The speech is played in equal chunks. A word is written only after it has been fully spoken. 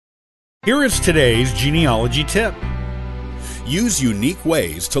Here is today's genealogy tip. Use unique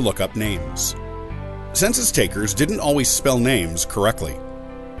ways to look up names. Census takers didn't always spell names correctly.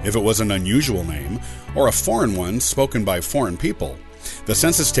 If it was an unusual name, or a foreign one spoken by foreign people, the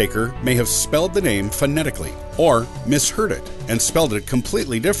census taker may have spelled the name phonetically, or misheard it and spelled it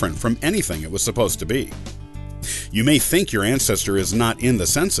completely different from anything it was supposed to be. You may think your ancestor is not in the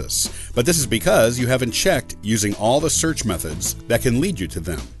census, but this is because you haven't checked using all the search methods that can lead you to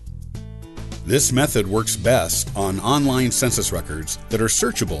them. This method works best on online census records that are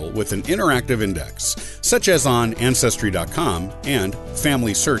searchable with an interactive index, such as on Ancestry.com and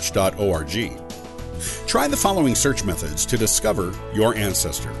FamilySearch.org. Try the following search methods to discover your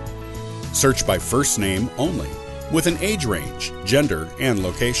ancestor. Search by first name only, with an age range, gender, and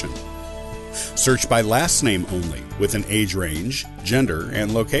location. Search by last name only, with an age range, gender,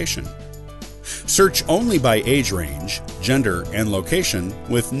 and location. Search only by age range, gender, and location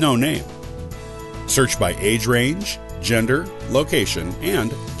with no name. Search by age range, gender, location,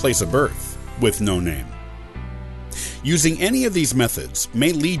 and place of birth with no name. Using any of these methods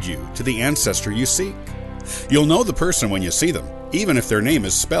may lead you to the ancestor you seek. You'll know the person when you see them, even if their name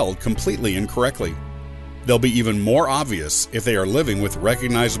is spelled completely incorrectly. They'll be even more obvious if they are living with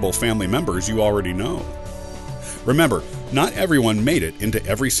recognizable family members you already know. Remember, not everyone made it into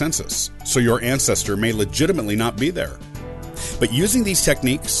every census, so your ancestor may legitimately not be there. But using these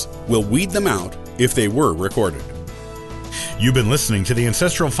techniques will weed them out if they were recorded. You've been listening to the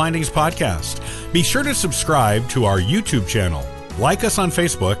Ancestral Findings Podcast. Be sure to subscribe to our YouTube channel, like us on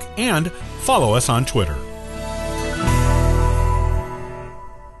Facebook, and follow us on Twitter.